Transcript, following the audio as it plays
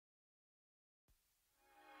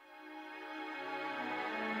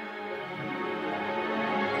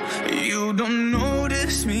You don't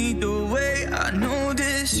notice me the way I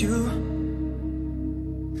notice you.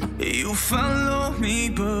 You follow me,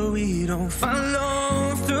 but we don't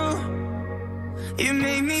follow through. You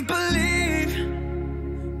made me believe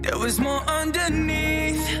there was more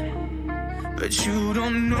underneath, but you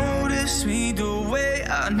don't notice me the way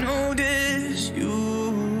I notice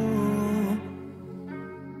you.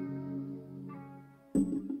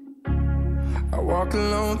 I walk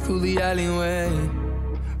alone through the alleyway,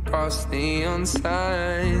 past neon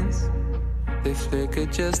signs. They flicker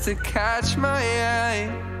just to catch my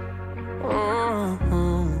eye. Oh,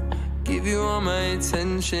 give you all my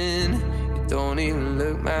attention. You don't even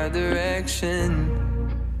look my direction.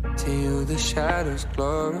 To you the shadows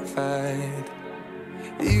glorified.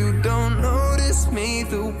 You don't notice me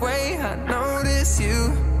the way I notice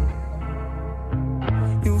you.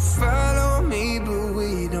 You follow me, but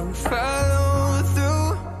we don't follow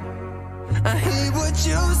through. I hear what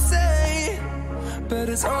you say, but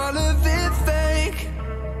it's all a bit fake.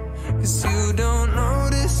 'Cause you don't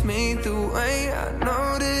notice me the way I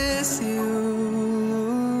notice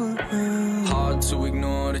you. Hard to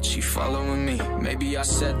ignore that she following me. Maybe I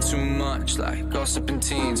said too much, like gossiping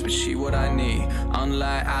teens, but she what I need.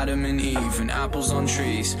 Unlike Adam and Eve and apples on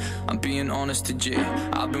trees, I'm being honest to G.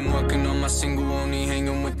 I've been working on my single, only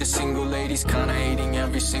hanging with the single ladies. Kinda hating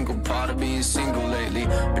every single part of being single lately.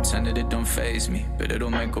 Pretending it don't faze me, but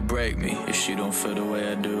it'll make or break me if she don't feel the way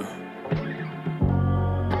I do.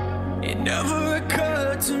 It never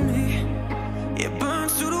occurred to me, it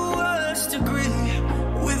burns to the worst degree,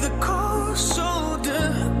 with a cold shoulder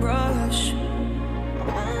brush.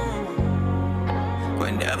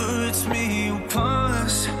 Whenever it's me you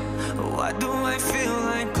pass, why do I feel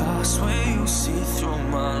like glass when you see through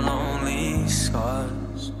my lonely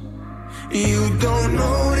scars? You don't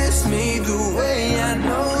notice me the way I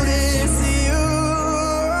notice you.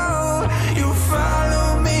 You follow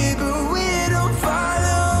me, but we don't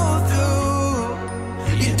follow through.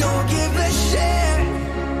 You don't give a shit,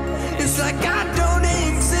 it's like I don't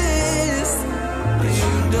exist. But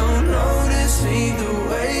you don't notice me the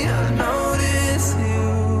way I notice you.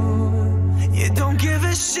 You don't give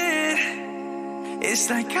a shit, it's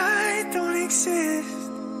like I don't exist.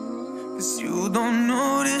 'Cause you don't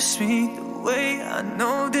notice me the way I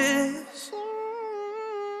notice.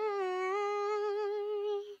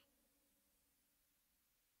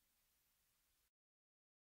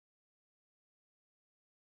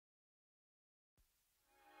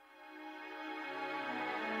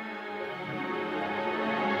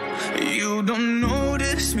 You don't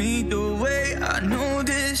notice me the way I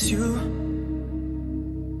notice you.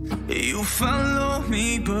 You follow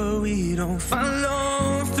me, but we don't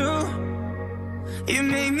follow through. You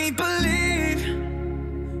made me believe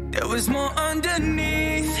there was more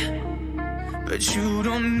underneath, but you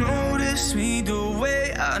don't notice me the way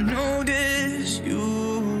I notice you.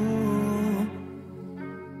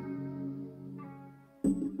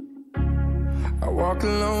 I walk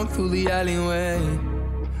alone through the alleyway,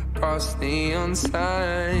 past neon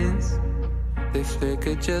signs. They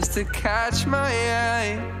flicker just to catch my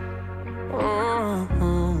eye. Oh,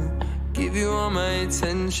 give you all my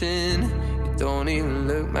attention. You don't even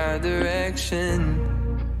look my direction.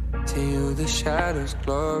 To you the shadows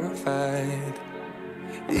glorified.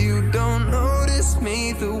 You don't notice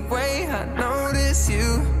me the way I notice you.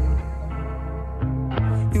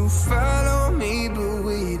 You follow me, but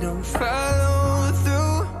we don't follow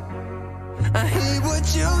through. I hear what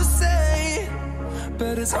you say,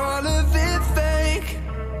 but it's all a bit fake.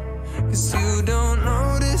 'Cause you don't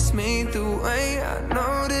notice me the way I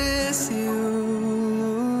notice you.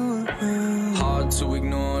 Hard to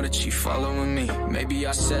ignore that she following me. Maybe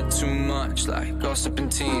I said too much, like gossiping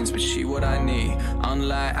teens, but she what I need.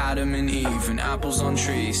 Unlike Adam and Eve and apples on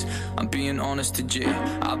trees, I'm being honest to G.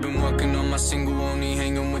 I've been working on my single, only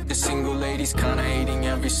hanging with the single ladies. Kinda hating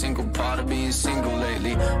every single part of being single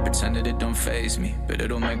lately. Pretending it don't faze me, but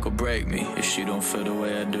it'll make or break me if she don't feel the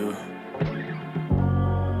way I do.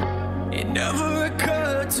 It never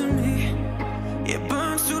occurred to me, it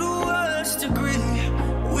burns to the worst degree,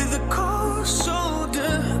 with a cold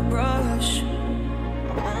shoulder brush.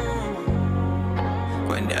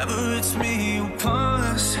 Whenever it's me you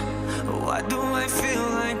pass, why do I feel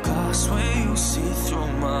like glass when you see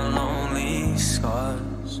through my lonely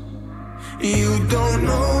scars? You don't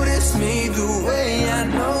notice me the way I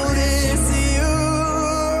notice you.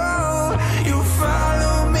 You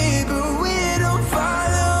follow me, but we don't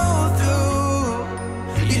follow through.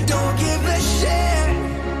 You don't give a shit,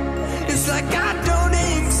 it's like I don't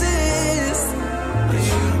exist. But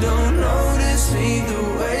you don't notice me the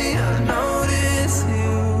way I notice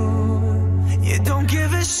you. You don't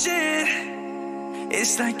give a shit,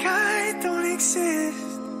 It's like I don't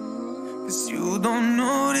exist, 'cause you don't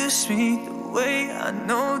notice me the way I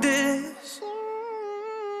notice.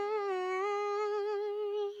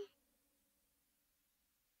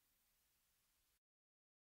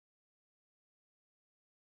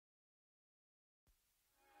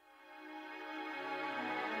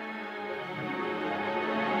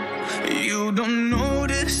 You don't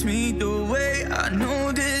notice me the way I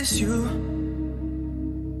notice you.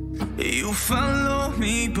 You follow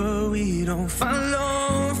me, but we don't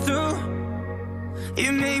follow through.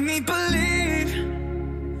 You made me believe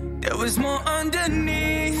there was more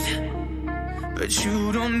underneath, but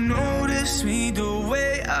you don't notice me the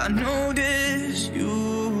way I notice you.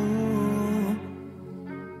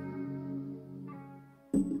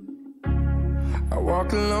 I walk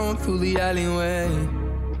alone through the alleyway,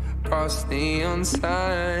 past neon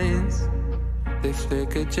signs. They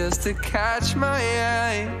flicker just to catch my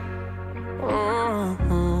eye.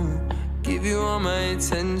 Oh, give you all my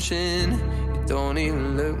attention. You don't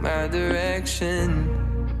even look my direction.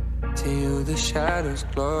 To you the shadows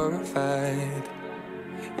glorified.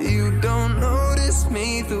 You don't notice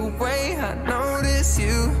me the way I notice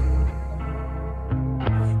you.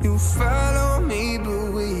 You follow me, but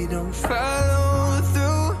we don't follow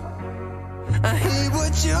through. I hear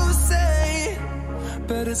what you say,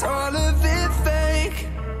 but it's all of it fake.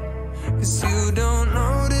 'Cause you don't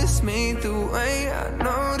notice me the way I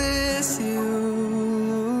notice you.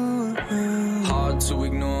 Hard to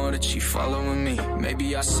ignore that she following me.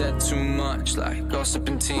 Maybe I said too much, like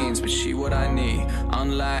gossiping teens, but she what I need.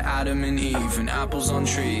 Unlike Adam and Eve and apples on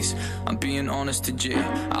trees, I'm being honest to J.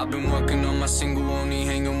 I've been working on my single, only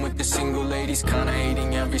hanging with the single ladies. Kinda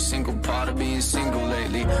hating every single part of being single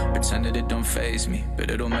lately. Pretending it don't faze me, but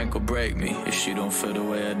it'll make or break me if she don't feel the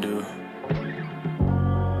way I do.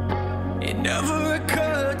 It never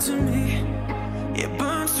occurred to me, it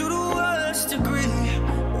burns to the worst degree,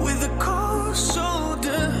 with a cold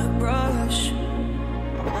shoulder brush.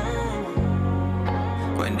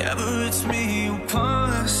 Whenever it's me you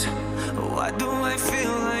pass, why do I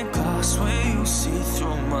feel like glass when you see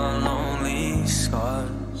through my lonely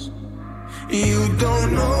scars? You don't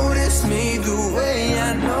notice me the way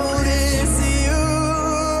I notice you.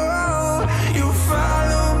 You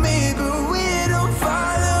follow me, but we don't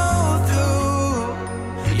follow through.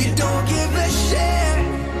 You don't give a shit,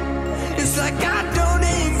 it's like I don't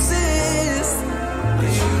exist.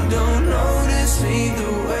 You don't notice me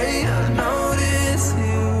the way I notice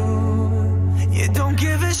you. You don't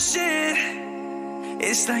give a shit,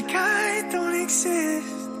 it's like I don't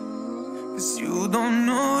exist. 'Cause you don't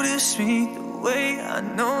notice me the way I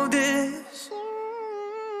notice.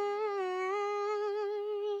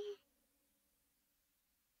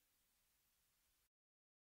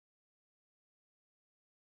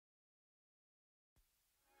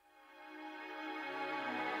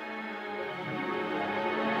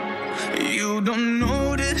 You don't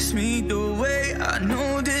notice me the way I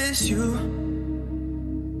notice you.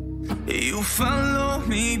 You follow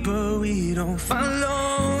me, but we don't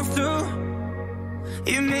follow through.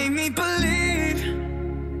 You made me believe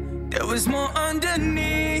there was more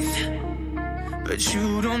underneath, but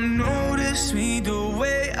you don't notice me the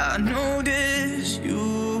way I notice you.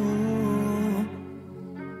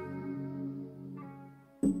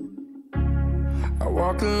 I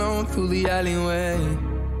walk alone through the alleyway,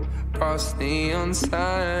 past neon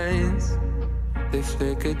signs. They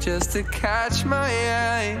flicker just to catch my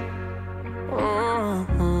eye.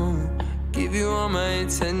 Oh, give you all my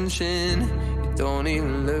attention. You don't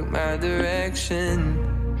even look my direction.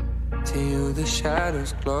 To you the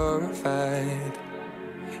shadows glorified.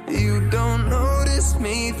 You don't notice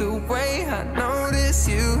me the way I notice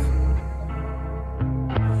you.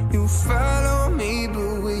 You follow me,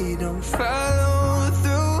 but we don't follow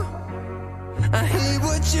through. I hear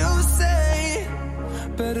what you say,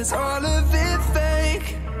 but it's all of it fake.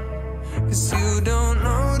 'Cause you don't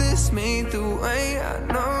notice me the way I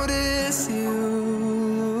notice you.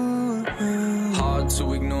 Hard to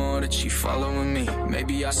ignore that she following me.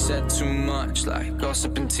 Maybe I said too much, like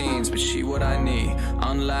gossiping teens, but she what I need.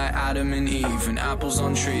 Unlike Adam and Eve and apples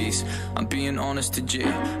on trees, I'm being honest to J.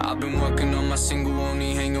 I've been working on my single,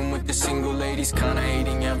 only hanging with the single ladies. Kinda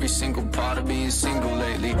hating every single part of being single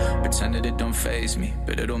lately. Pretending it don't faze me,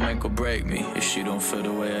 but it'll make or break me if she don't feel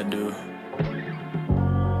the way I do.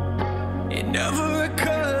 It never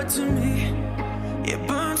occurred to me, it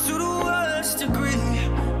burns to the worst degree,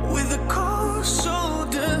 with a cold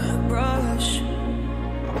shoulder brush.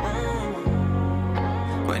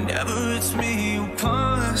 Whenever it's me you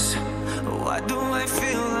pass, why do I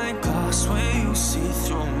feel like glass when you see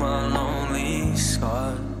through my lonely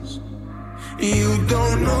scars? You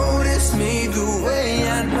don't notice me the way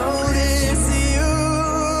I notice you.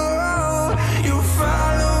 You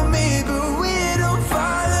follow me, but we don't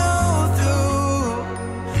follow through.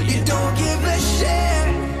 You don't give a shit.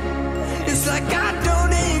 It's like I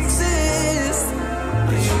don't exist.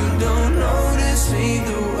 You don't notice me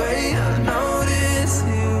the way I notice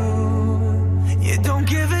you. You don't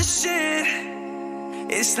give a shit.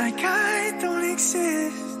 It's like I don't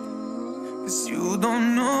exist. 'Cause you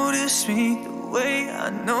don't notice me the way I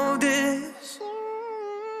notice.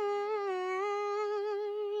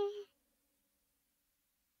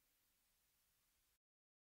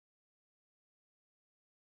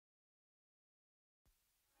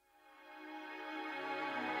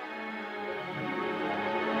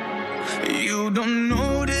 You don't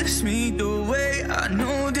notice me the way I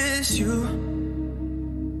notice you.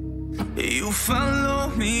 You follow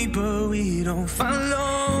me, but we don't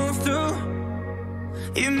follow through.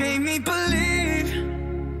 You made me believe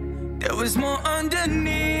there was more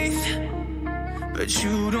underneath, but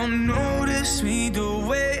you don't notice me the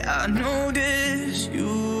way I notice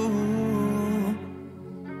you.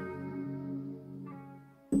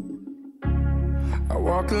 I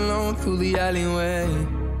walk alone through the alleyway,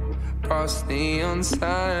 past neon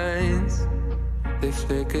signs. They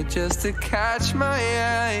flicker just to catch my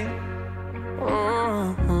eye.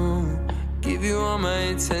 Oh, give you all my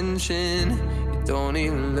attention. You don't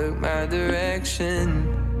even look my direction.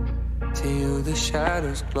 To you the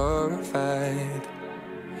shadows glorified.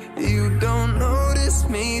 You don't notice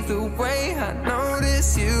me the way I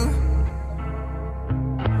notice you.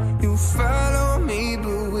 You follow me,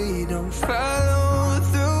 but we don't follow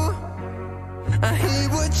through. I hear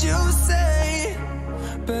what you say,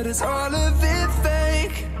 but it's all a bit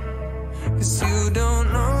fake. 'Cause you don't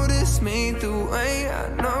notice me the way I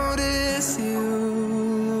notice you.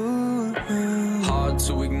 Hard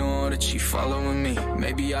to ignore that she following me.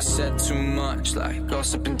 Maybe I said too much, like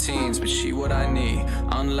gossiping teens, but she what I need.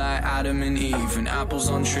 Unlike Adam and Eve and apples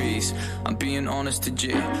on trees, I'm being honest to J.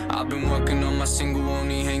 I've been working on my single,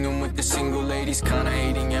 only hanging with the single ladies. Kinda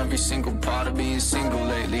hating every single part of being single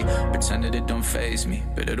lately. Pretending it don't faze me,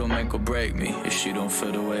 but it'll make or break me if she don't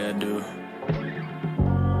feel the way I do.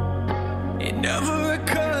 It never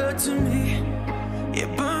occurred to me, it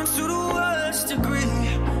burns to the worst degree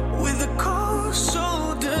with a cold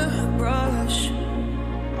shoulder brush.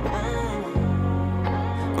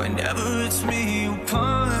 Whenever it's me you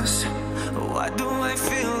pass, why do I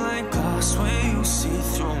feel like glass when you see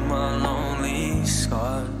through my lonely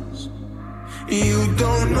scars? You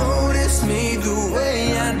don't notice me the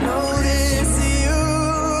way I notice you.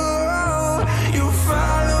 You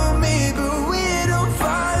follow me, but we don't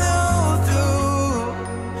follow through.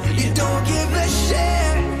 You don't give a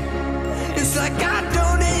shit. It's like I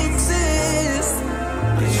don't exist.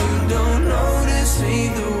 You don't notice me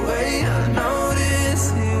the way I notice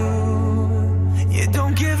you. You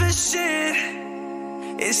don't give a shit.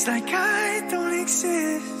 It's like I don't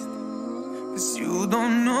exist. 'Cause you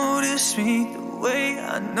don't notice me the way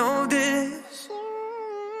I notice.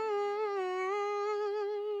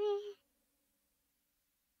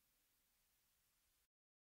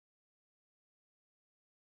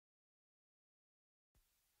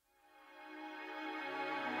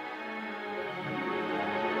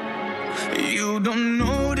 You don't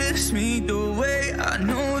notice me the way I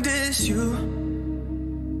notice you.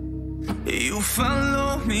 You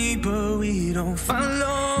follow me, but we don't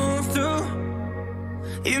follow through.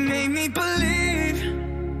 You made me believe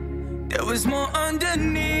there was more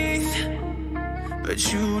underneath, but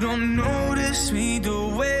you don't notice me the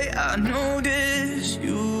way I notice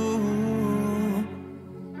you.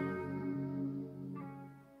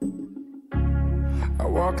 I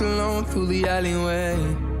walk alone through the alleyway,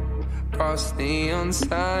 past neon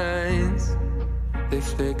signs. They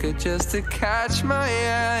flicker just to catch my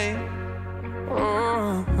eye.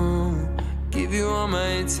 Oh, give you all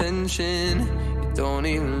my attention. You don't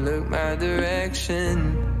even look my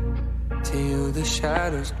direction. To you the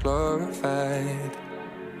shadows glorified.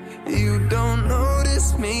 You don't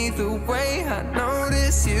notice me the way I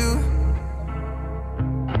notice you.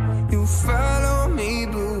 You follow me,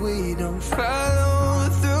 but we don't follow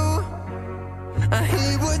through. I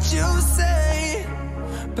hear what you say,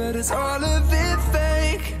 but it's all a bit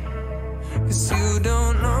fake. 'Cause you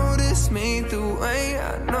don't notice me the way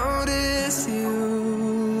I notice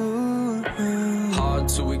you. Hard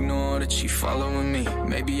to ignore that she following me.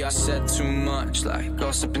 Maybe I said too much, like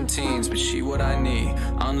gossiping teens, but she what I need.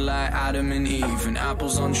 Unlike Adam and Eve and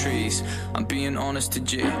apples on trees, I'm being honest to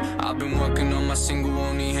J. I've been working on my single,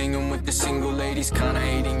 only hanging with with the single ladies, kinda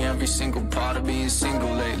hating every single part of being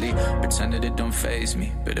single lately. Pretend that it don't faze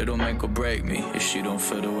me, but it'll make or break me if she don't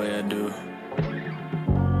feel the way I do.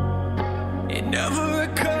 It never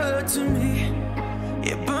occurred to me,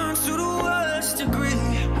 it burns to the worst degree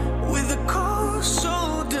with a cold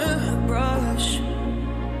shoulder brush.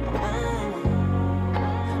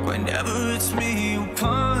 Whenever it's me you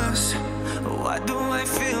pass, why do I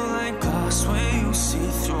feel like glass when you see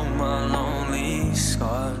through my lonely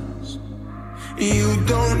scars? You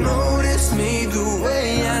don't notice me the way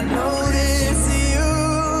I notice you.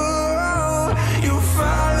 You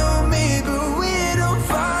follow me but we don't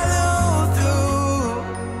follow through.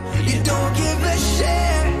 You don't give a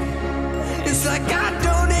shit, it's like I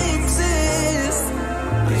don't exist.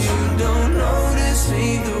 You don't notice me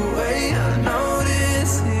the way I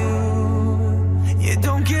notice you. You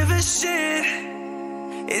don't give a shit,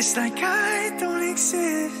 it's like I don't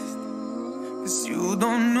exist. 'Cause you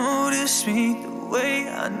don't notice me the way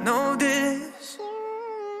I notice.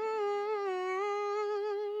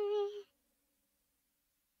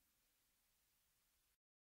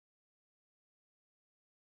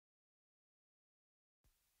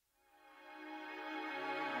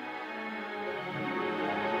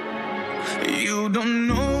 You don't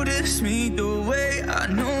notice me the way I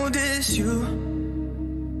notice you.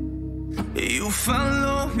 You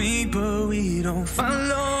follow me but we don't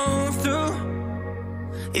follow through.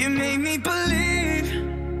 You made me believe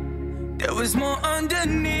there was more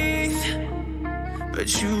underneath, but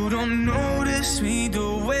you don't notice me the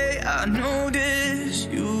way I notice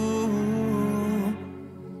you.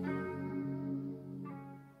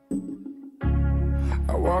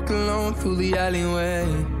 I walk alone through the alleyway,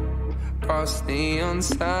 past neon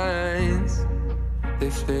signs. They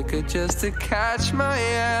flicker just to catch my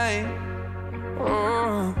eye.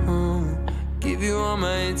 Oh, give you all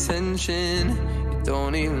my attention. You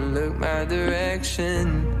don't even look my direction.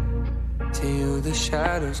 To you the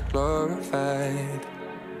shadows glorified.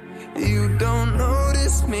 You don't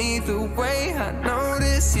notice me the way I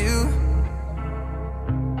notice you.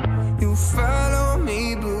 You follow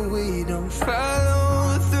me but we don't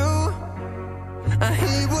follow through. I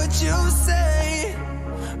hear what you say,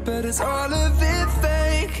 but it's all a bit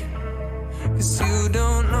fake. 'Cause you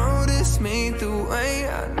don't notice me the way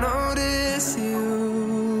I notice you.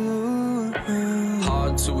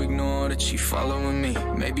 Hard to ignore that she following me.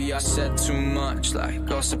 Maybe I said too much, like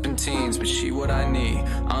gossiping teens, but she what I need.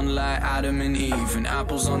 Unlike Adam and Eve and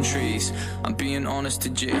apples on trees, I'm being honest to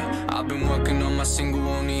G. I've been working on my single,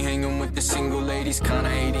 only hanging with the single ladies, kinda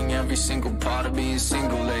hating every single part of being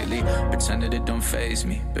single lately. Pretend that it don't faze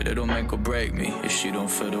me, but it'll make or break me if she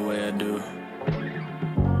don't feel the way I do.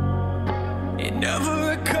 It never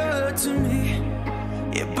occurred to me,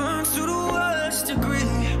 it burns to the worst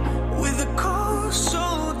degree with a cold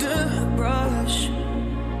shoulder brush.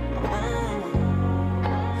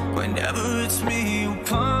 Whenever it's me you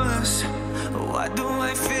pass, why do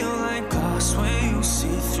I feel like glass when you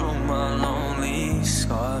see through my lonely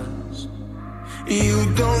scars? You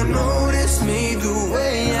don't notice me the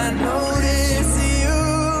way I notice you.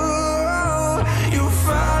 You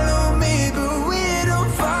follow me but we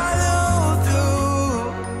don't follow through.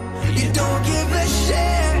 You don't give a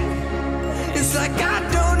shit, it's like I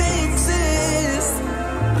don't exist.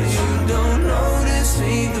 You don't notice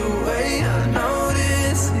me the way I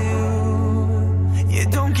notice you. You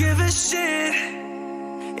don't give a shit,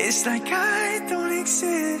 it's like I don't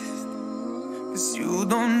exist. 'Cause you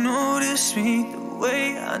don't notice me the way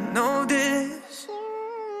I notice.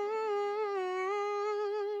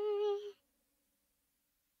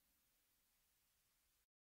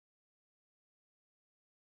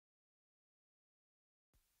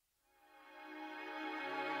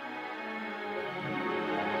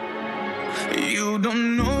 You don't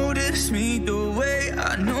notice me the way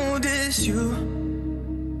I notice you.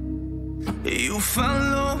 You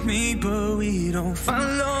follow me but we don't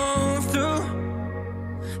follow through.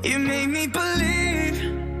 You made me believe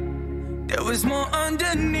there was more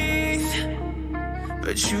underneath,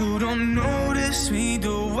 but you don't notice me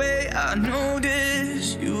the way I notice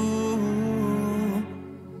you.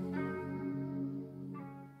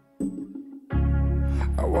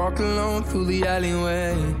 I walk alone through the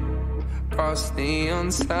alleyway, past neon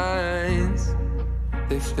signs.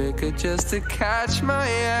 They flicker just to catch my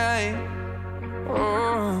eye.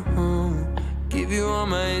 Oh, give you all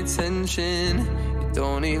my attention. You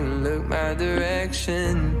don't even look my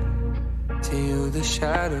direction. To you the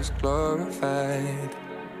shadows glorified.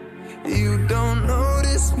 You don't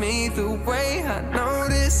notice me the way I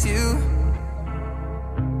notice you.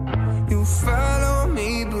 You follow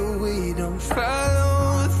me but we don't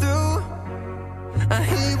follow through. I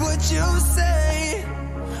hear what what you say,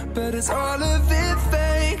 but it's all a bit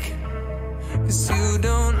fake. 'Cause you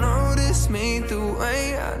don't notice me the way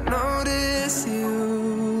I notice you.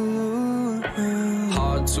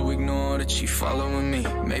 Hard to ignore that she following me.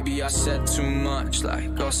 Maybe I said too much, like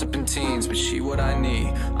gossiping teens, but she what I need.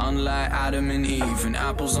 Unlike Adam and Eve and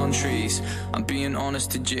apples on trees, I'm being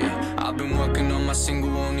honest to J. I've been working on my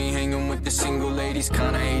single, only hanging with the single ladies,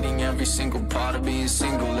 kinda hating every single part of being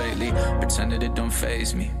single lately. Pretending it don't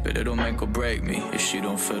faze me, but it'll make or break me if she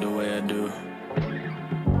don't feel the way I do.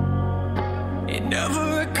 It never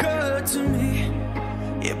occurred to me,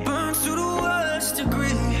 it burns to the worst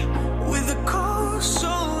degree, with a cold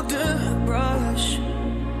shoulder brush.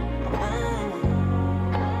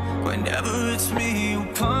 Whenever it's me you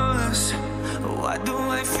pass, why do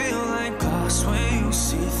I feel like glass when you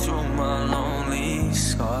see through my lonely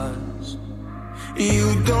scars? You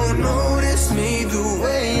don't notice me the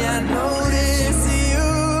way I notice you.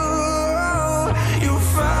 You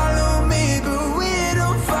follow me but we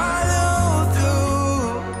don't follow through.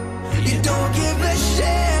 You don't give a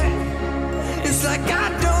shit, it's like I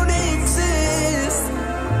don't exist.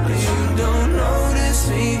 You don't notice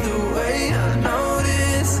me the way I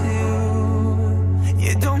notice you.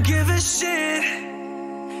 You don't give a shit,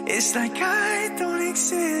 it's like I don't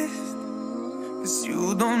exist. 'Cause you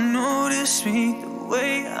don't notice me the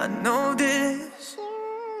way I notice.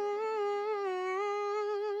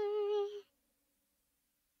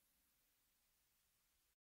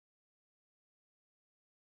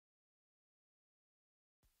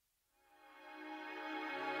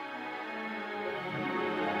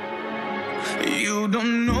 You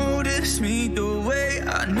don't notice me the way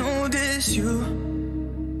I notice you.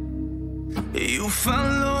 You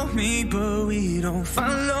follow me but we don't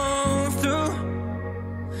follow through.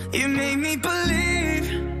 You made me believe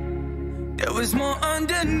there was more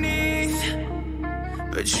underneath,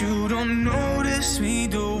 but you don't notice me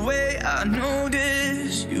the way I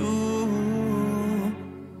notice you.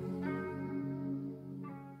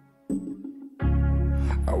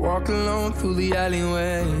 I walk alone through the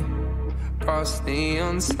alleyway, past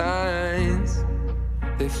neon signs.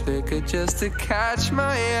 They flicker just to catch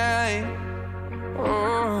my eye.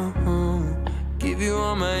 Oh, give you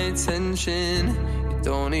all my attention, you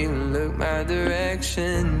don't even look my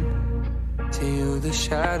direction. To you the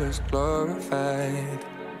shadows glorified.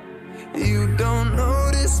 You don't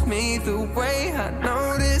notice me the way I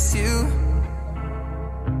notice you.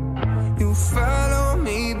 You follow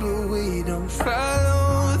me but we don't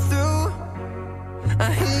follow through. I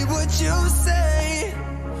hear what you say,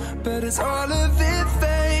 but it's all a bit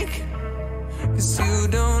fake. 'Cause you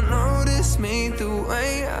don't notice me the way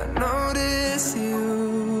I notice you.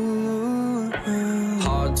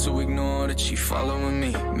 Hard to ignore that she following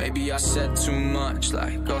me. Maybe I said too much,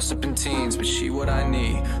 like gossiping teens, but she what I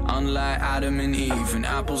need. Unlike Adam and Eve and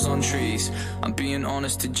apples on trees, I'm being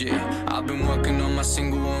honest to J. I've been working on my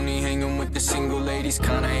single, only hanging with the single ladies,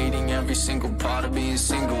 kinda hating every single part of being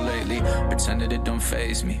single lately. Pretending it don't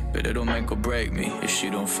faze me, but it'll make or break me if she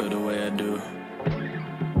don't feel the way I do.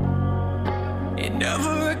 It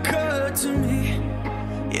never occurred to me,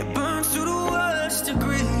 it burns to the worst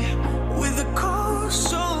degree, with a cold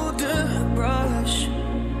shoulder brush.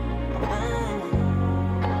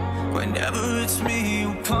 Whenever it's me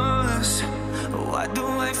you pass, why do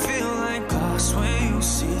I feel like glass when you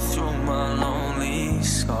see through my lonely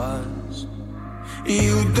scars?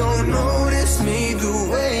 You don't notice me the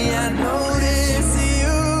way I notice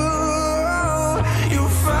you. You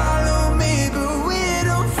follow me but we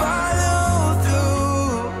don't follow through.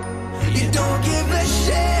 You don't give a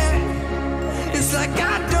shit, it's like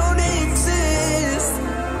I don't exist.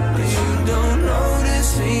 You don't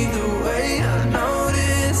notice me the way I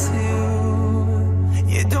notice you.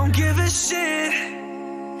 You don't give a shit,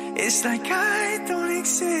 it's like I don't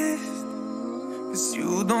exist. 'Cause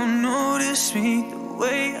you don't notice me the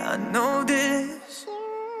way I notice.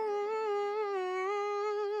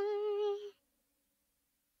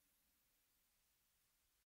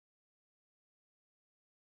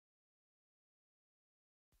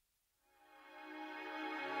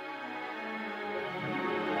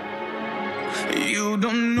 You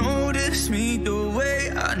don't notice me the way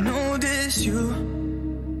I notice you.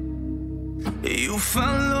 You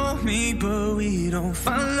follow me but we don't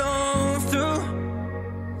follow through.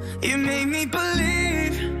 You made me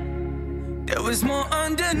believe there was more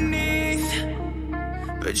underneath,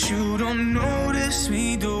 but you don't notice me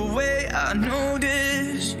the way I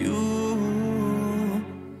notice you.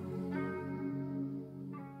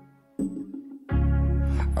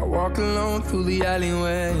 I walk alone through the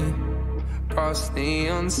alleyway, past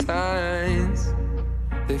neon signs.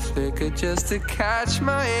 They flicker just to catch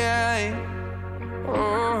my eye.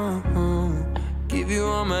 Oh, give you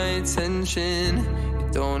all my attention. You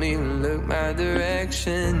don't even look my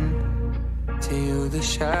direction. To you the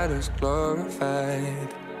shadows glorified.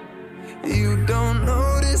 You don't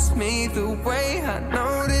notice me the way I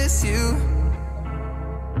notice you.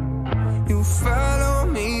 You follow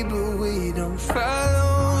me, but we don't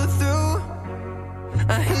follow through.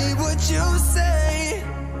 I hear what you say,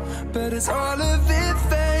 but it's all of it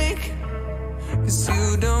fake. 'Cause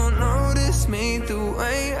you don't notice me the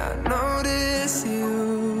way I notice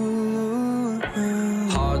you.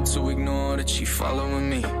 Hard to ignore that she following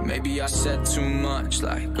me. Maybe I said too much,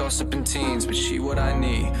 like gossiping teens, but she what I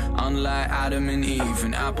need. Unlike Adam and Eve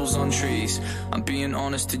and apples on trees, I'm being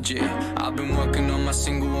honest to G. I've been working on my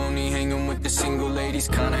single, only hanging with the single ladies.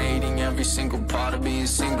 Kinda hating every single part of being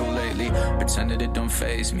single lately. Pretending it don't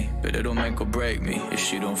faze me, but it'll make or break me if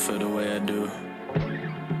she don't feel the way I do.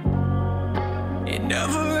 It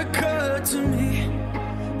never occurred to me,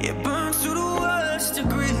 it burns to the worst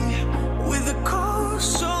degree. With a cold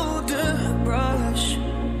shoulder brush,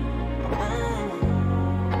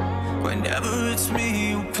 whenever it's me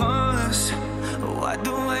you pass. Why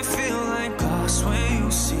do I feel like glass when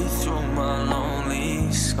you see through my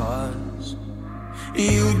lonely scars?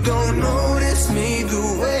 You don't notice me the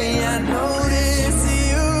way I notice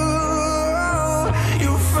you.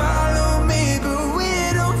 You follow me, but we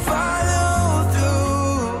don't follow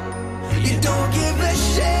through. You don't give a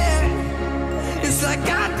shit, it's like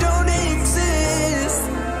I don't exist.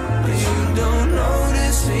 You don't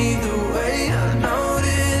notice me the way I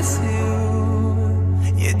notice you.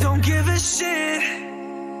 You don't give a shit,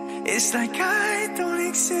 it's like I don't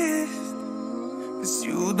exist. 'Cause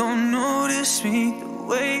you don't notice me the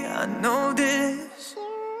way I notice.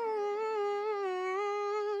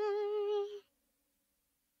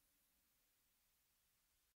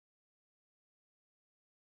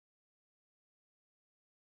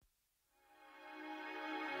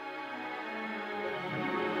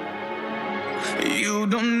 You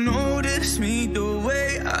don't notice me the way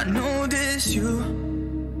I notice you.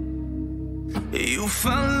 You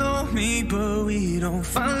follow me, but we don't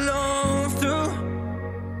follow through.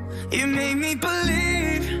 You made me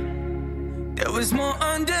believe there was more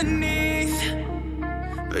underneath,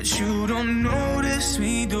 but you don't notice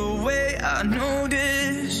me the way I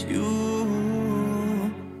notice you.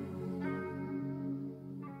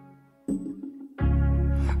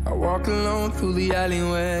 I walk alone through the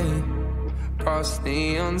alleyway, past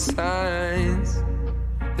neon signs.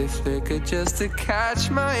 They flicker just to catch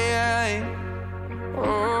my eye.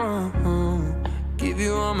 Oh, give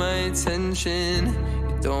you all my attention.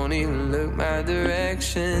 You don't even look my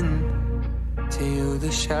direction. To you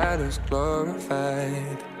the shadows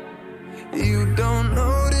glorified. You don't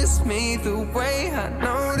notice me the way I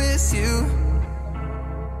notice you.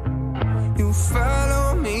 You follow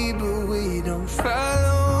me, but we don't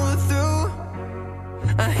follow through.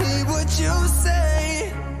 I hear what you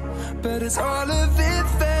say, but it's all of it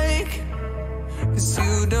fake. 'Cause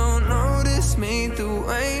you don't notice me the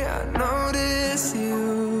way I notice you.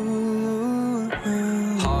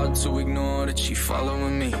 Hard to ignore that she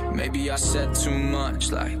following me. Maybe I said too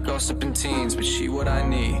much, like gossiping teens, but she what I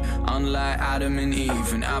need. Unlike Adam and Eve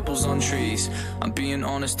and apples on trees, I'm being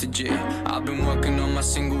honest to G. I've been working on my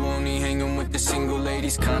single, only hanging with the single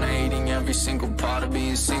ladies. Kinda hating every single part of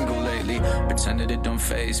being single lately. Pretending it don't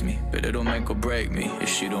faze me, but it'll make or break me if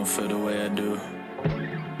she don't feel the way I do.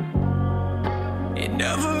 It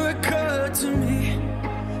never occurred to me,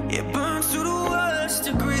 it burns to the worst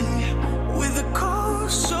degree. With a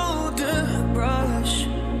cold shoulder brush,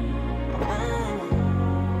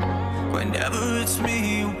 whenever it's me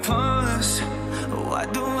you pass. Why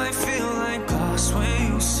do I feel like glass when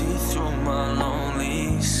you see through my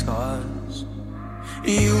lonely scars?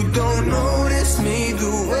 You don't notice me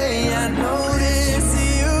the way I notice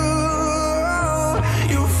you.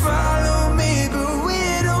 You follow me, but we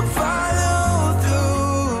don't follow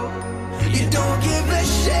through. You don't give a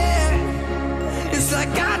shit, it's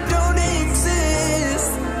like I don't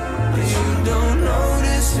exist. You don't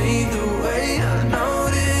notice me the way I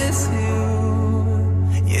notice you.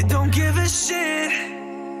 You don't give a shit,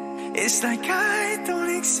 it's like I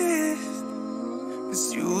don't exist. 'Cause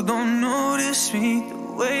you don't notice me the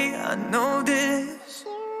way I notice.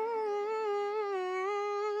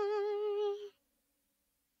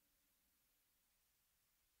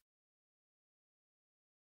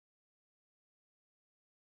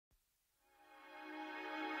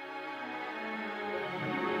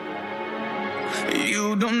 You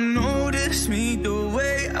don't notice me the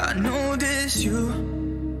way I notice you.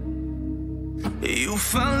 You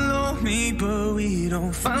follow me, but we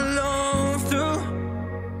don't follow through.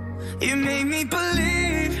 You made me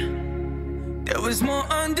believe there was more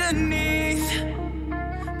underneath,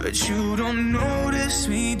 but you don't notice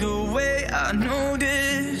me the way I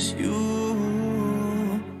notice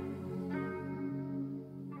you.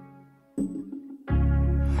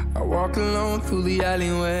 I walk alone through the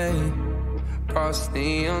alleyway, past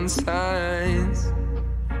neon signs.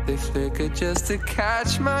 They flicker just to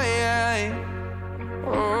catch my eye.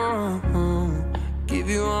 Oh, give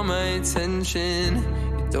you all my attention.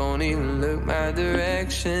 You don't even look my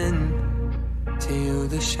direction. To you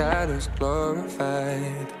the shadows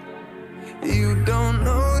glorified. You don't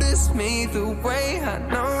notice me the way I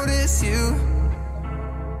notice you.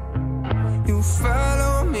 You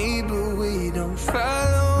follow me, but we don't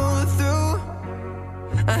follow through.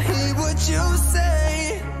 I hear what you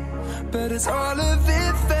say, but it's all of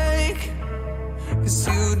it fake. 'Cause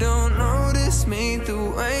you don't notice me the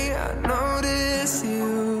way I notice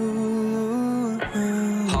you.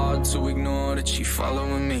 Hard to ignore that she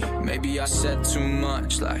following me. Maybe I said too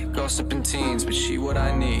much, like gossiping teens, but she what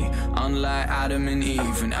I need. Unlike Adam and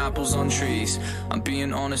Eve and apples on trees, I'm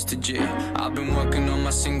being honest to J. I've been working on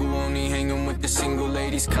my single, only hanging with the single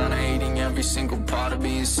ladies, kinda hating every single part of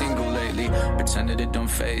being single lately. Pretend that it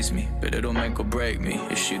don't faze me, but it'll make or break me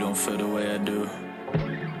if she don't feel the way I do.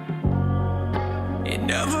 It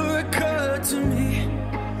never occurred to me,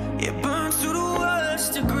 it burns to the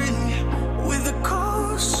worst degree, with a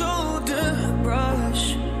cold shoulder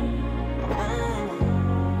brush.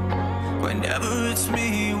 Whenever it's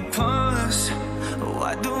me you pass,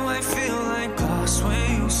 why do I feel like glass when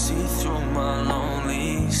you see through my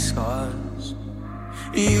lonely scars?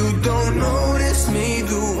 You don't notice me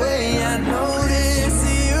the way I notice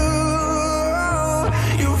you.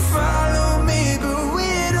 You follow me, but we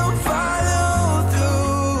don't follow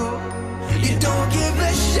through. You don't give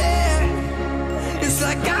a shit, it's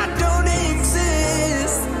like I don't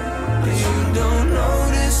exist. You don't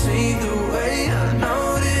notice me the way I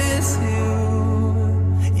notice you.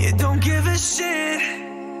 You don't give a shit,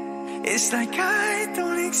 it's like I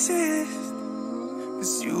don't exist.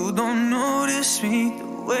 'Cause you don't notice me the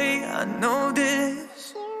way I notice.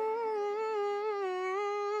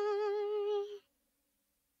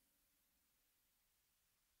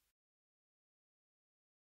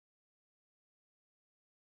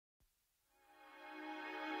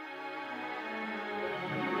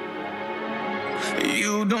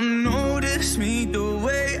 You don't notice me the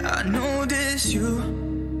way I notice you.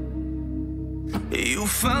 You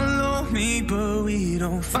follow me, but we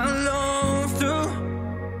don't follow through.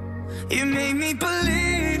 You made me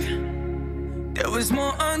believe there was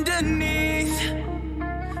more underneath,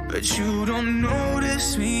 but you don't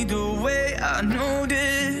notice me the way I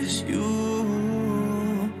notice you.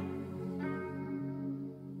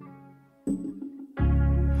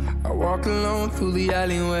 I walk alone through the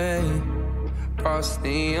alleyway, past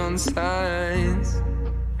neon signs.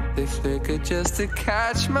 They flicker just to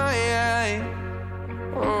catch my eye.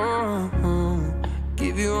 Oh,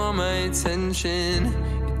 give you all my attention.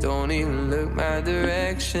 You don't even look my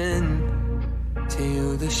direction. To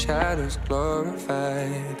you the shadows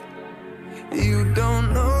glorified. You don't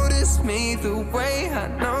notice me the way I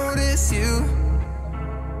notice you.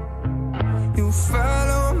 You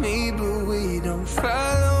follow me, but we don't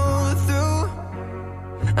follow through.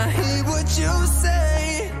 I hear what you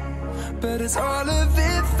say, but it's all of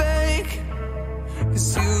it fake.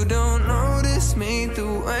 'Cause you don't notice me the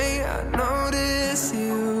way I notice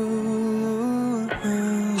you.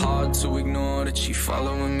 Hard to ignore that she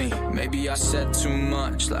following me. Maybe I said too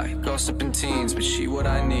much, like gossiping teens, but she what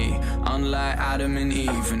I need. Unlike Adam and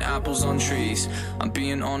Eve and apples on trees, I'm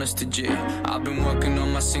being honest to J. I've been working on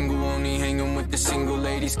my single, only hanging with the single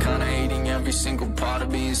ladies, kinda hating every single part of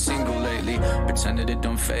being single lately. Pretend that it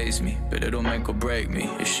don't faze me, but it'll make or break me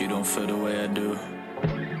if she don't feel the way I do.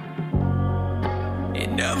 It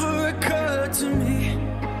never occurred to me,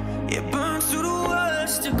 it burns to the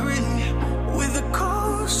worst degree, with a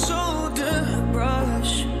cold shoulder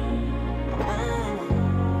brush.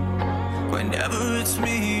 Whenever it's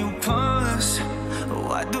me you pass,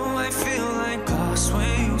 why do I feel like glass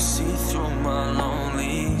when you see through my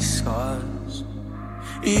lonely scars?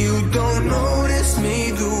 You don't notice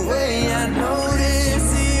me the way I notice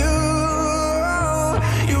you.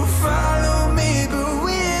 You follow me, but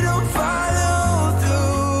we don't follow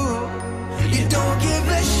through. You don't give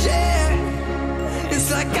a shit, it's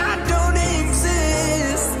like I don't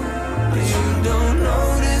exist. You don't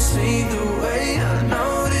notice me the way I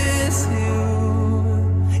notice you.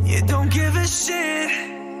 You don't give a shit,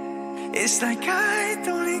 it's like I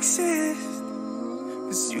don't exist.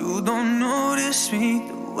 'cause you don't notice me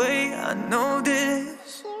the way I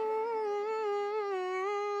notice.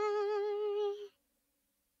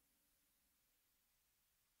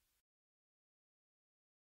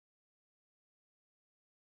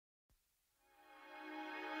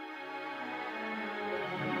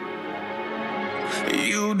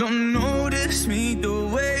 You don't notice me the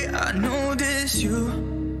way I notice you.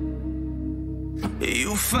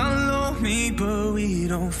 You follow me, but we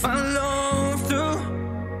don't follow through.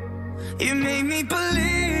 You made me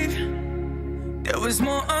believe there was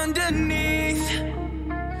more underneath,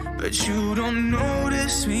 but you don't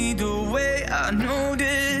notice me the way I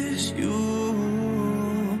notice you.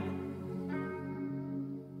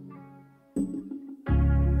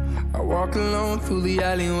 I walk alone through the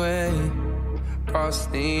alleyway,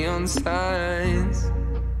 past neon signs.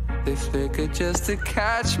 They flicker just to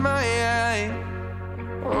catch my eye.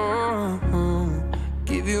 Oh,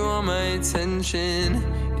 give you all my attention.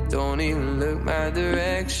 You don't even look my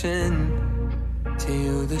direction. To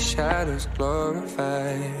you the shadows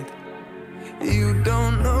glorified. You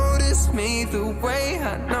don't notice me the way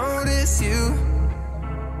I notice you.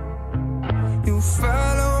 You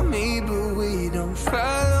follow me, but we don't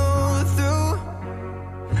follow through.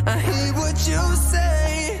 I hear what you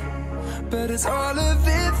say, but it's all of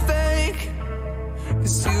it fake.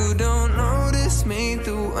 'Cause you don't notice me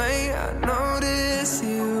the way I notice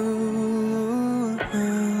you.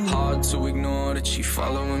 Hard to ignore that she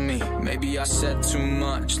following me. Maybe I said too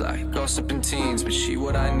much, like gossiping teens, but she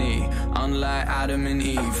what I need. Unlike Adam and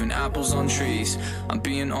Eve and apples on trees, I'm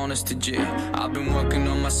being honest to J. I've been working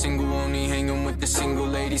on my single, only hanging with the single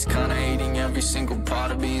ladies. Kinda hating every single part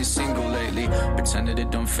of being single lately. Pretending it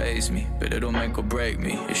don't faze me, but it'll make or break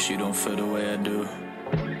me if she don't feel the way I do.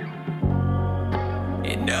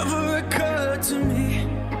 It never occurred to me,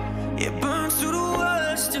 it burns to the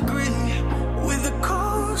worst degree, with a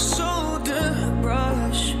cold shoulder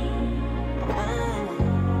brush.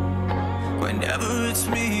 Whenever it's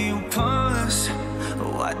me you pass,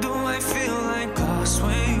 why do I feel like glass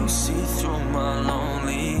when you see through my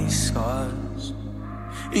lonely scars?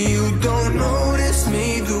 You don't notice me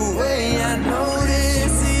the way I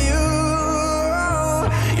notice you.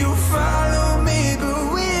 You follow me, but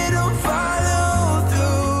we don't follow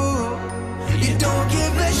through. You don't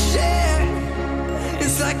give a shit,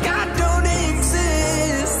 it's like I don't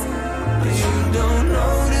exist. You don't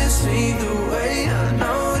notice me the way I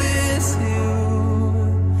notice you.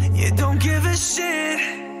 You don't give a shit,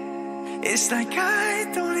 it's like I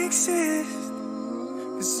don't exist.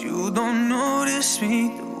 'Cause you don't notice me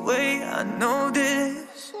the way I notice.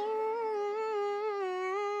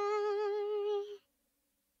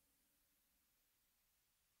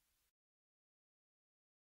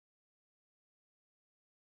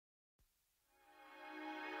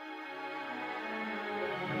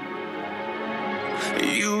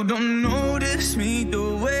 You don't notice me the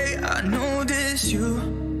way I notice you.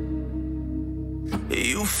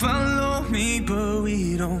 You follow me, but we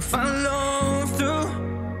don't follow through.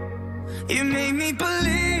 You made me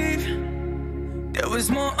believe there was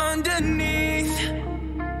more underneath,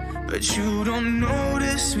 but you don't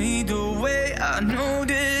notice me the way I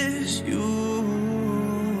notice you.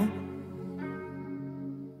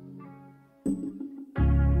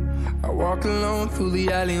 I walk alone through the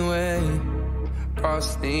alleyway,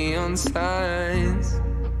 past neon signs.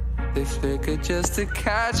 They flicker just to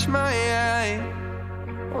catch my eye.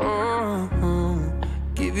 Oh,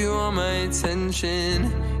 give you all my attention.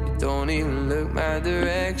 You don't even look my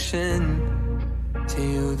direction. To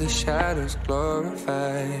you the shadows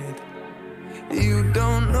glorified. You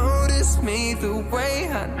don't notice me the way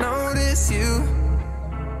I notice you.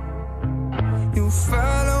 You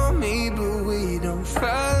follow me, but we don't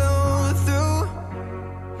follow through.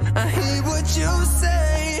 I hear what you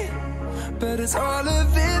say, but it's all of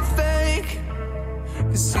it fake.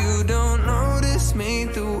 'Cause you don't notice me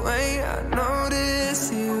the way I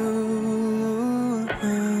notice you.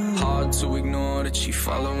 Hard to ignore that she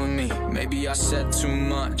following me. Maybe I said too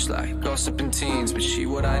much, like gossiping teens, but she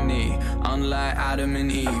what I need. Unlike Adam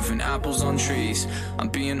and Eve and apples on trees, I'm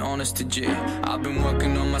being honest to J. I've been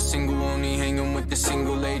working on my single, only hanging with the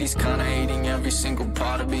single ladies. Kinda hating every single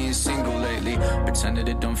part of being single lately. Pretending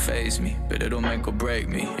it don't faze me, but it'll make or break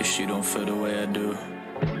me if she don't feel the way I do.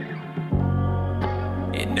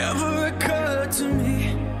 It never occurred to me,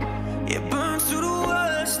 it burns to the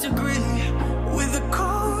worst degree, with a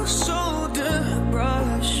cold shoulder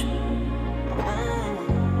brush.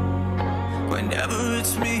 Whenever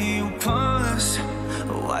it's me you pass,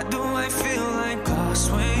 why do I feel like glass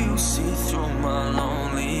when you see through my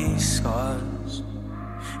lonely scars?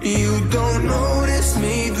 You don't notice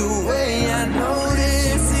me the way I notice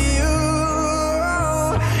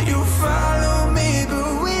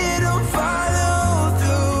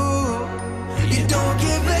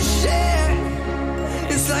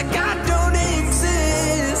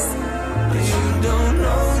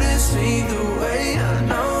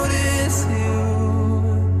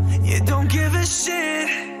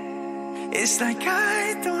It's like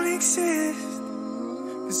I don't exist,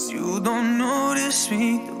 'cause you don't notice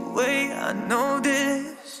me the way I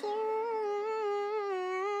notice.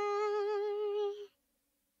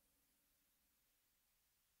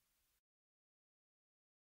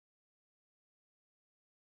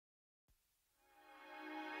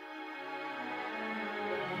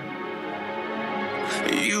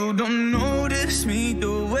 You don't notice me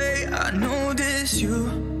the way I notice you.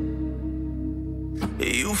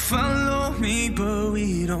 You follow me, but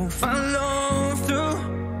we don't follow through.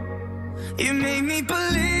 You made me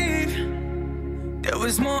believe there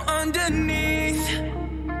was more underneath,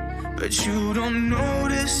 but you don't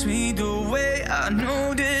notice me the way I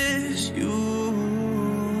notice you.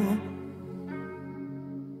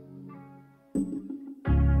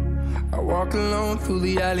 I walk alone through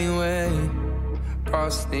the alleyway,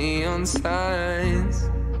 past neon signs.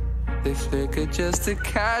 They flicker just to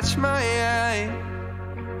catch my eye.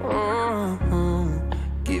 Oh,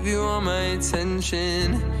 give you all my attention.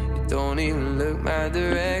 You don't even look my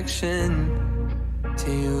direction. To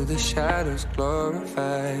you the shadows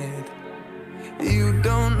glorified. You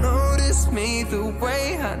don't notice me the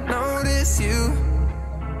way I notice you.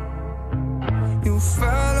 You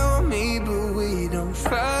follow me, but we don't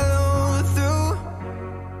follow through.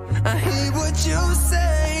 I hear what you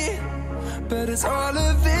say, but it's all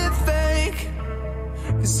of it fake.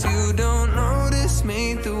 'Cause you don't notice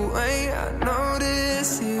me the way I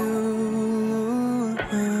notice you.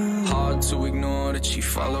 Hard to ignore that she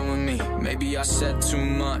following me. Maybe I said too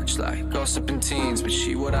much, like gossiping teens, but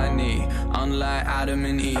she what I need. Unlike Adam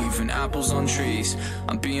and Eve and apples on trees,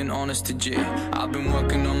 I'm being honest to G. I've been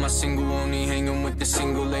working on my single, only hanging with the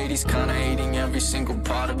single ladies. Kinda hating every single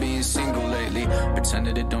part of being single lately.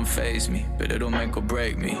 Pretending it don't faze me, but it'll make or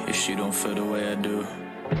break me if she don't feel the way I do.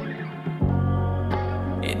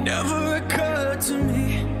 It never occurred to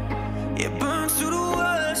me, it burns to the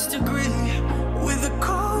worst degree, with a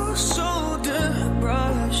cold shoulder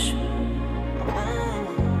brush.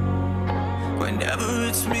 Whenever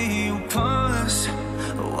it's me you pass,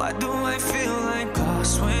 why do I feel like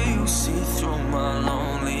glass when you see through my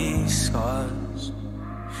lonely scars?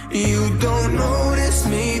 You don't notice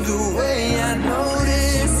me the way I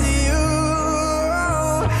notice you.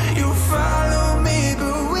 You follow me,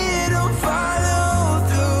 but we don't follow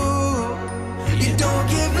through. You don't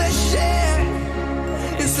give a shit,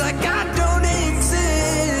 it's like I don't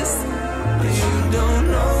exist. You don't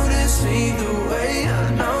notice me the way I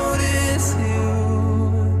notice you.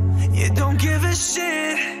 You don't give a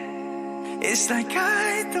shit, it's like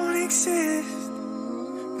I don't exist.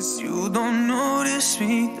 'Cause you don't notice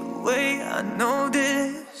me the way I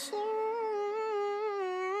notice.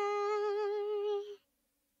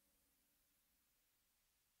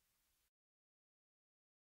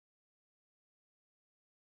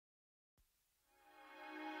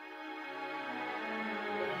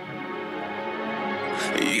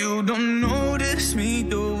 You don't notice me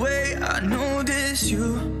the way I notice you.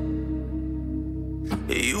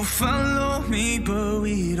 You follow me, but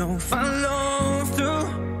we don't follow through.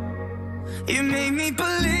 You made me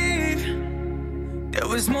believe there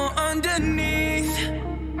was more underneath,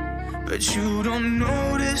 but you don't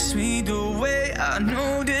notice me the way I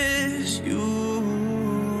notice you.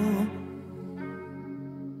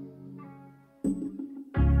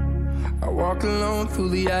 I walk alone through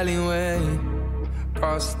the alleyway,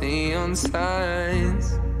 past neon signs.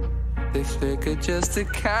 They flicker just to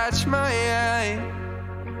catch my eye.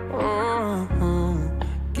 Oh,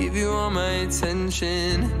 give you all my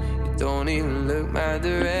attention. You don't even look my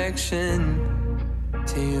direction.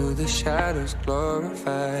 To you the shadows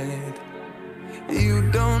glorified. You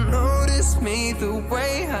don't notice me the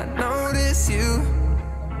way I notice you.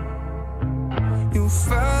 You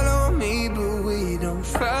follow me, but we don't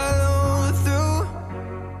follow through.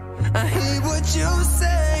 I hear what you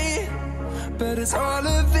say, but it's all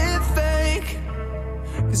of it fake.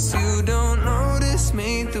 'Cause you don't notice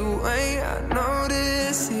me the way I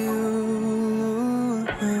notice you.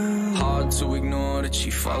 Hard to ignore that she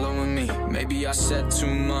following me. Maybe I said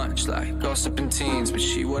too much, like gossiping teens, but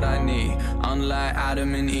she what I need. Unlike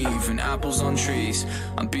Adam and Eve and apples on trees,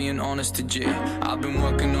 I'm being honest to G. I've been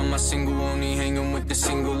working on my single, only hanging with the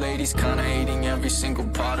single ladies. Kinda hating every single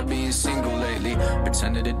part of being single lately.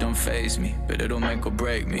 Pretending it don't faze me, but it'll make or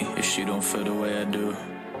break me if she don't feel the way I do.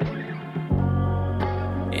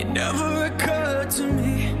 It never occurred to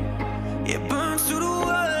me, it burns to the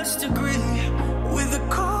worst degree, with a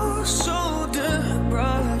cold shoulder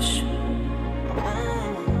brush.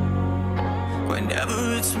 Whenever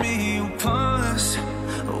it's me you pass,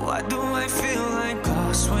 why do I feel like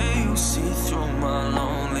glass when you see through my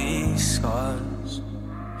lonely scars?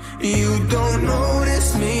 You don't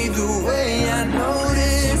notice me the way I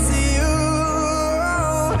notice you.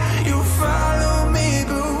 You follow me,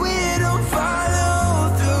 but we don't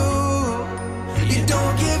follow through. You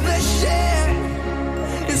don't give a shit.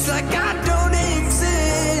 It's like I don't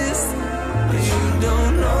exist. You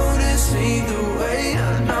don't notice me the way I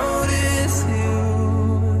notice you.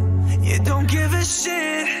 You don't give a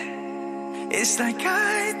shit. It's like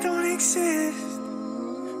I don't exist.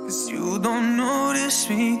 'Cause you don't notice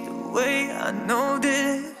me the way I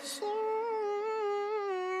notice.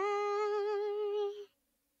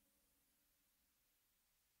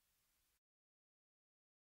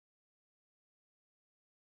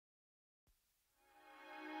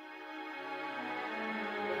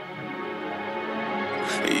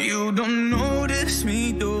 You don't notice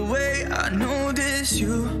me the way I notice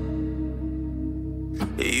you.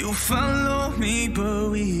 You follow me,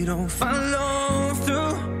 but we don't follow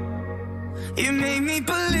through. You made me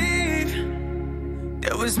believe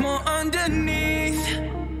there was more underneath,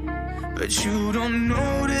 but you don't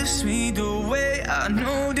notice me the way I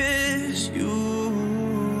notice you.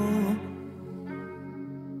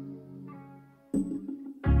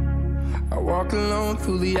 I walk alone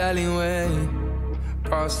through the alleyway,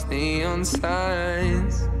 past neon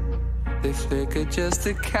signs. They flicker just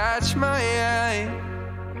to catch my eye.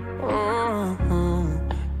 Oh,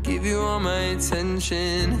 give you all my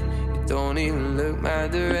attention. You don't even look my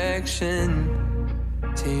direction.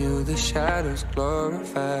 To you the shadows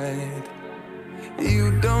glorified.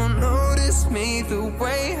 You don't notice me the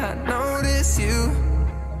way I notice you.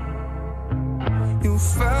 You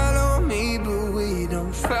follow me, but we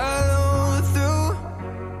don't follow through.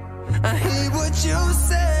 I hear what you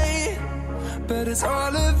say, but it's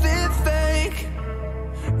all a bit fake.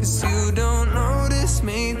 'Cause you don't notice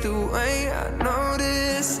me the way I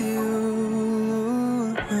notice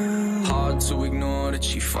you. Hard to ignore that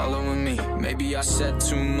she following me. Maybe I said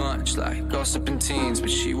too much, like gossiping teens, but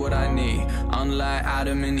she what I need. Unlike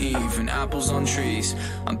Adam and Eve and apples on trees,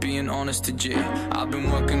 I'm being honest to J. I've been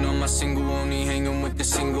working on my single, only hanging with the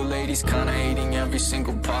single ladies. Kinda hating every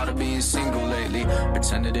single part of being single lately.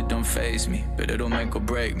 Pretending it don't faze me, but it'll make or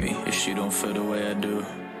break me if she don't feel the way I do.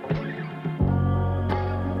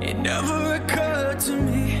 It never occurred to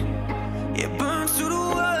me, it burns to the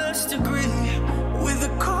worst degree with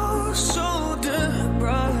a cold shoulder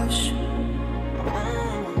brush.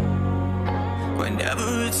 Whenever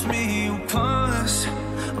it's me you pass,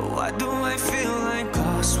 why do I feel like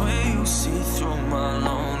glass when you see through my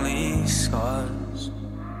lonely scars?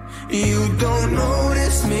 You don't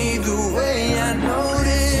notice me the way I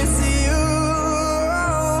notice you.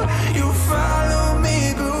 You follow me,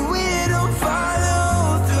 but we don't follow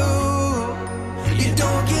through. You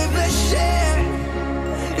don't give a shit.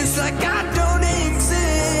 It's like I don't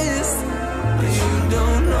exist. You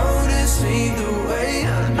don't notice me the way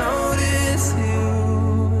I notice you.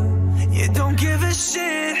 You don't give a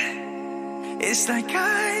shit. It's like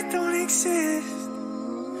I don't exist.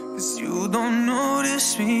 'Cause you don't notice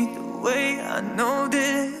me the way I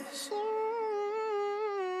notice.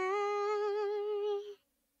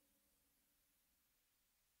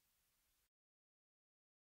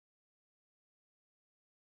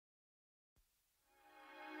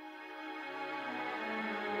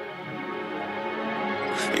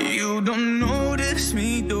 You don't notice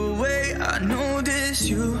me the way I notice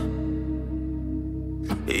you.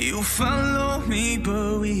 You follow me,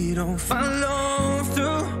 but we don't follow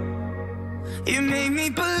through. You made me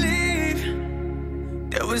believe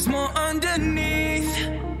there was more underneath,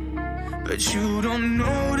 but you don't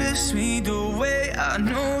notice me the way I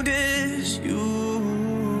notice you.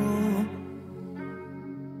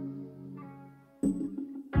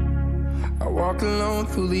 I walk alone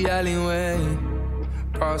through the alleyway,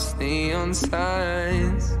 past neon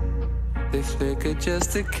signs. They flicker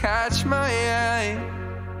just to catch my eye.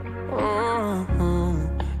 Oh,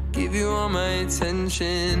 give you all my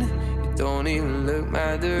attention. You don't even look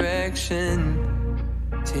my direction.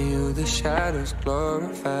 To you the shadows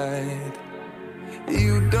glorified.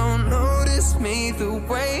 You don't notice me the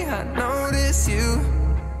way I notice you.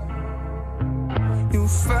 You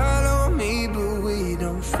follow me, but we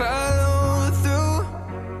don't follow through.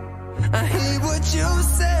 I hear what you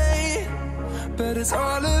say, but it's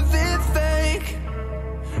all a bit fake.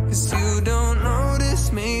 'Cause you don't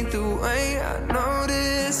notice me the way I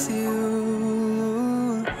notice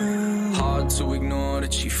you. Hard to ignore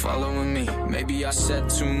that she following me. Maybe Maybe I said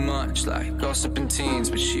too much, like gossiping teens,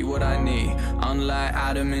 but she what I need. Unlike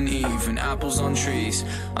Adam and Eve and apples on trees,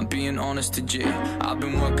 I'm being honest to G. I've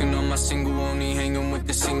been working on my single, only hanging with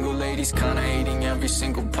the single ladies, kinda hating every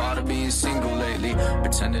single part of being single lately.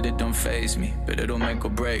 Pretending it don't faze me, but it'll make or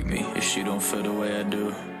break me if she don't feel the way I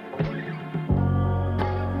do.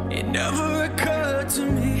 It never occurred to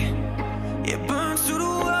me, it burns to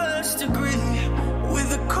the worst degree,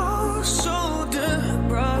 with a cold shoulder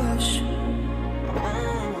brush.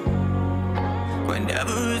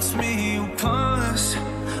 Whenever it's me you pass,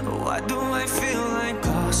 why do I feel like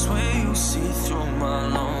glass when you see through my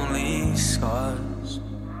lonely scars?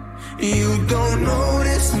 You don't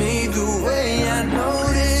notice me the way I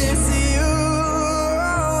notice you.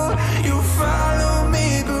 You follow me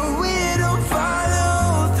but we don't follow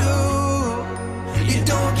through. You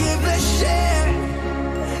don't give a shit,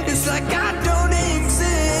 it's like I don't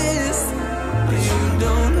exist. You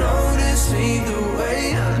don't notice me the way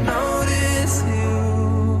I notice you.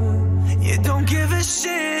 You don't give a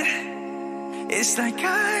shit, it's like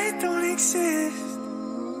I don't exist.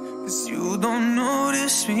 'Cause you don't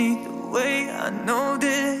notice me the way I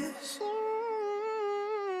notice.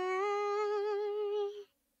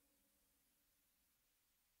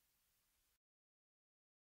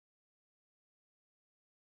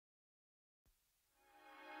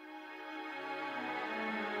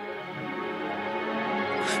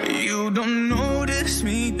 You don't notice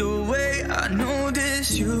me the way I notice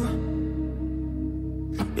you.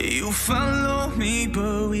 You follow me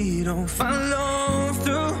but we don't follow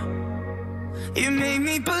through. You made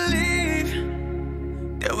me believe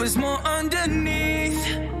there was more underneath,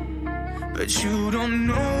 but you don't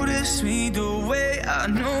notice me the way I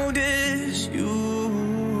notice you.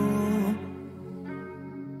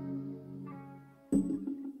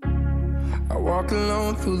 I walk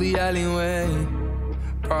alone through the alleyway,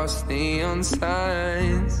 past neon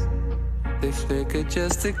signs. They flicker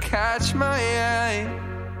just to catch my eye.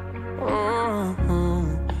 Oh,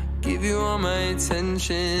 give you all my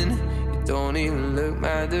attention, you don't even look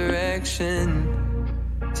my direction.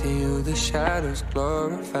 To you the shadows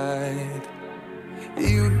glorified.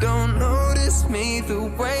 You don't notice me the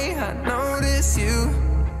way I notice you.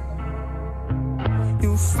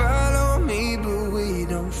 You follow me but we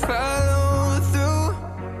don't follow through.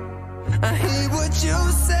 I hear what you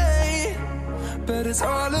say, but it's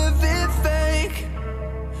all a bit fake.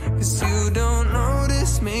 'Cause you don't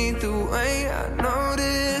notice me the way I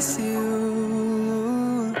notice you.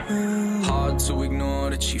 Hard to ignore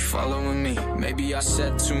that she following me. Maybe I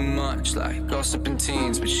said too much, like gossiping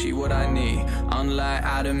teens, but she what I need. Unlike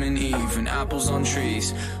Adam and Eve and apples on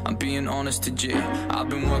trees, I'm being honest to G. I've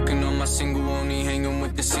been working on my single, only hanging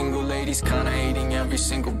with the single ladies, kinda hating every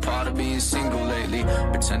single part of being single lately.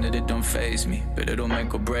 Pretending it don't faze me, but it'll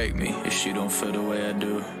make or break me if she don't feel the way I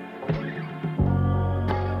do.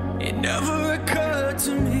 It never occurred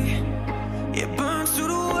to me, it burns to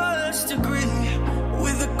the worst degree,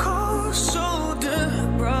 with a cold shoulder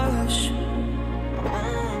brush.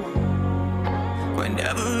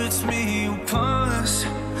 Whenever it's me you pass,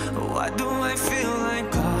 why do I feel like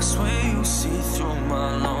glass when you see through my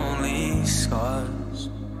lonely scars?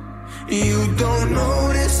 You don't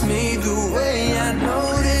notice me the way I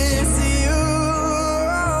notice you.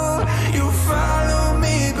 You follow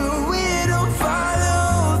me but we don't follow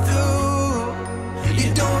through. You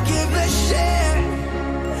don't give a shit,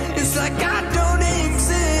 it's like I don't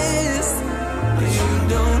exist. You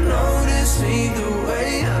don't notice me the way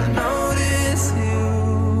I notice you.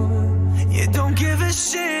 You don't give a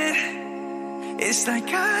shit, it's like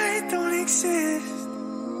I don't exist.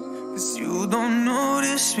 'Cause you don't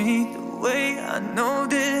notice me the way I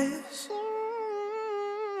notice.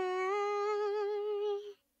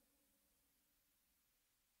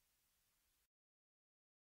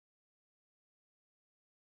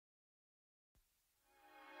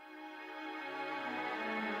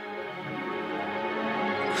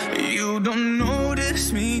 You don't notice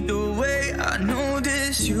me the way I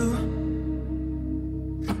notice you.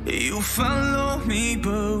 You follow me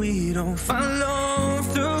but we don't follow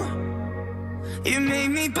through. You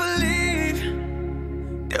made me believe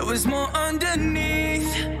there was more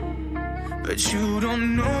underneath, but you don't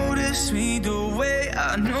notice me the way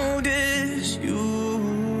I notice you.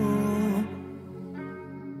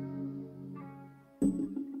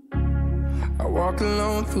 I walk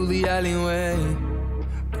alone through the alleyway,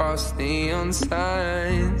 past neon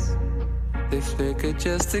signs. They flicker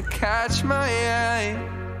just to catch my eye.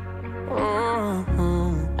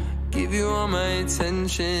 Oh, give you all my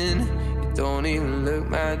attention, you don't even look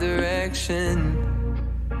my direction.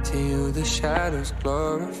 To you the shadows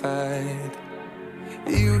glorified.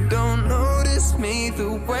 You don't notice me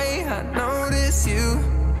the way I notice you.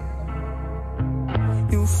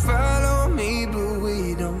 You follow me, but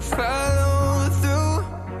we don't follow through.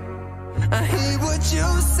 I hear what you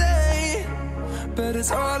say, but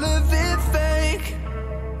it's all a bit fake.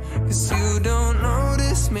 'Cause you don't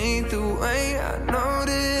notice me the way I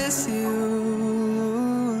notice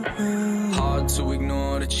you. Hard to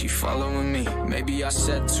ignore that she following me. Maybe I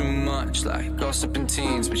said too much, like gossiping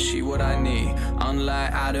teens, but she what I need.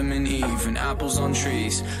 Unlike Adam and Eve and apples on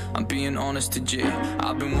trees, I'm being honest to G.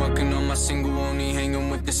 I've been working on my single, only hanging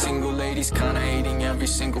with the single ladies. Kinda hating every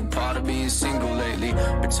single part of being single lately.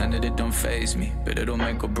 Pretending it don't faze me, but it'll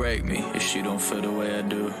make or break me if she don't feel the way I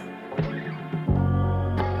do.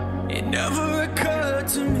 It never occurred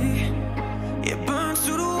to me, it burns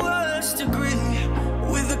to the worst degree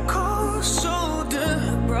with a cold shoulder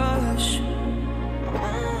brush.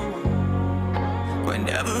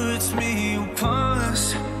 Whenever it's me you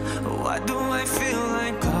pass, why do I feel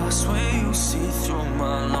like glass when you see through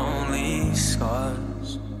my lonely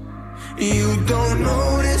scars? You don't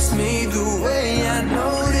notice me the way I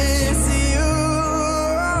notice you.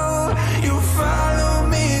 You follow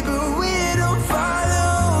me, but we don't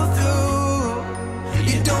follow through.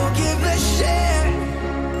 You don't give a shit,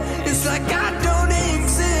 it's like I don't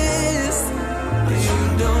exist. You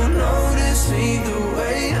don't notice me the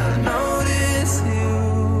way I notice you.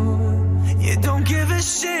 You don't give a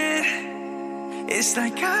shit, it's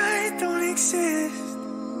like I don't exist.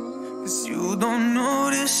 'Cause you don't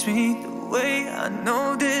notice me the way I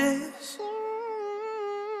notice.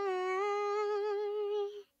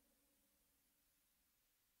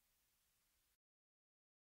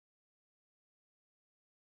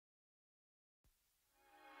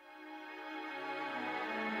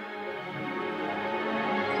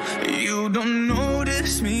 You don't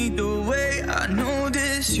notice me the way I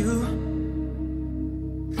notice you.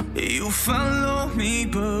 You follow me,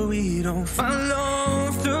 but we don't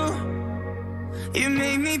follow through. You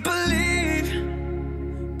made me believe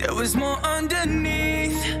there was more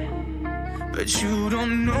underneath, but you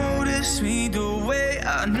don't notice me the way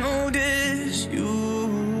I notice you.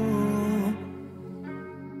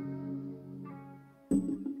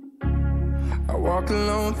 I walk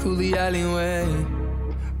alone through the alleyway,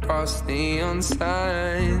 past neon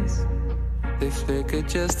signs. They flicker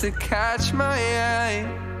just to catch my eye.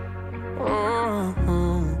 Oh,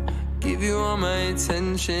 give you all my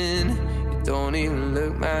attention, you don't even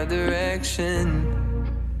look my direction.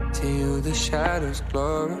 To you the shadows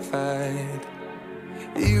glorified.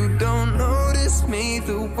 You don't notice me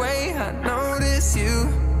the way I notice you.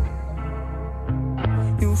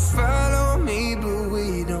 You follow me, but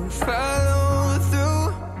we don't follow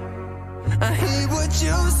through. I hear what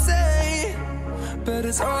you say, but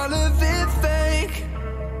it's all a bit fake.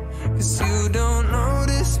 'Cause you don't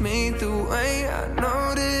notice me the way I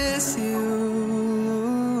notice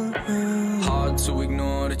you. Hard to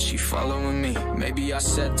ignore that she following me. Maybe I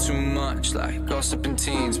said too much, like gossiping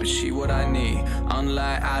teens, but she what I need.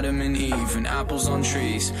 Unlike Adam and Eve and apples on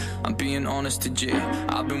trees, I'm being honest to G.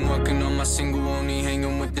 I've been working on my single, only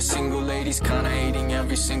hanging with the single ladies. Kinda hating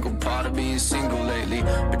every single part of being single lately.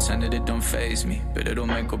 Pretending it don't faze me, but it'll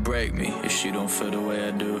make or break me if she don't feel the way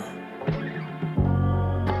I do.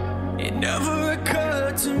 It never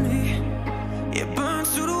occurred to me, it burns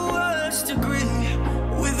to the worst degree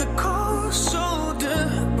with a cold shoulder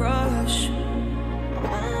brush.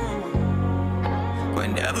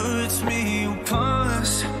 Whenever it's me you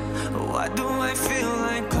pass, why do I feel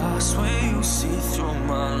like glass when you see through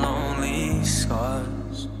my lonely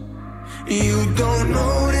scars? You don't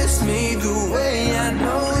notice me the way I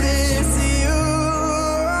notice you.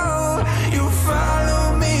 You follow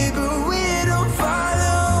me, but we don't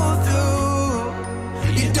follow through.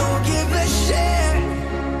 You don't give a shit,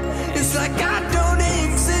 it's like I don't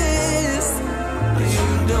exist. You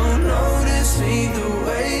don't notice me the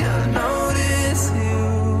way I notice you.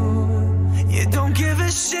 You don't give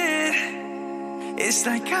a shit, it's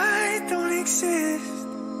like I don't exist.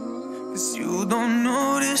 'Cause you don't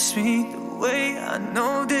notice me the way I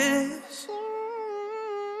notice.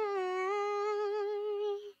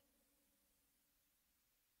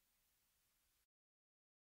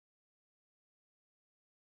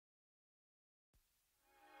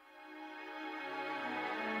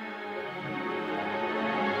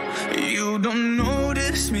 You don't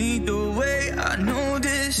notice me the way I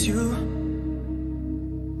notice you.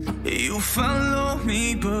 You follow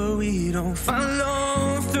me, but we don't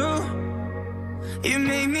follow through. You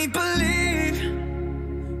made me believe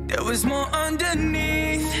there was more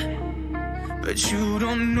underneath, but you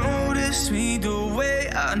don't notice me the way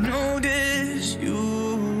I notice you.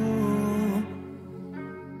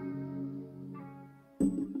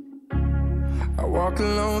 walk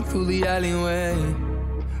alone through the alleyway,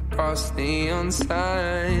 past neon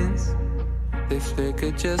signs. They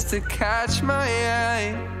flicker just to catch my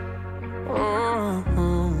eye.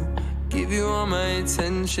 Oh, give you all my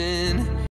attention.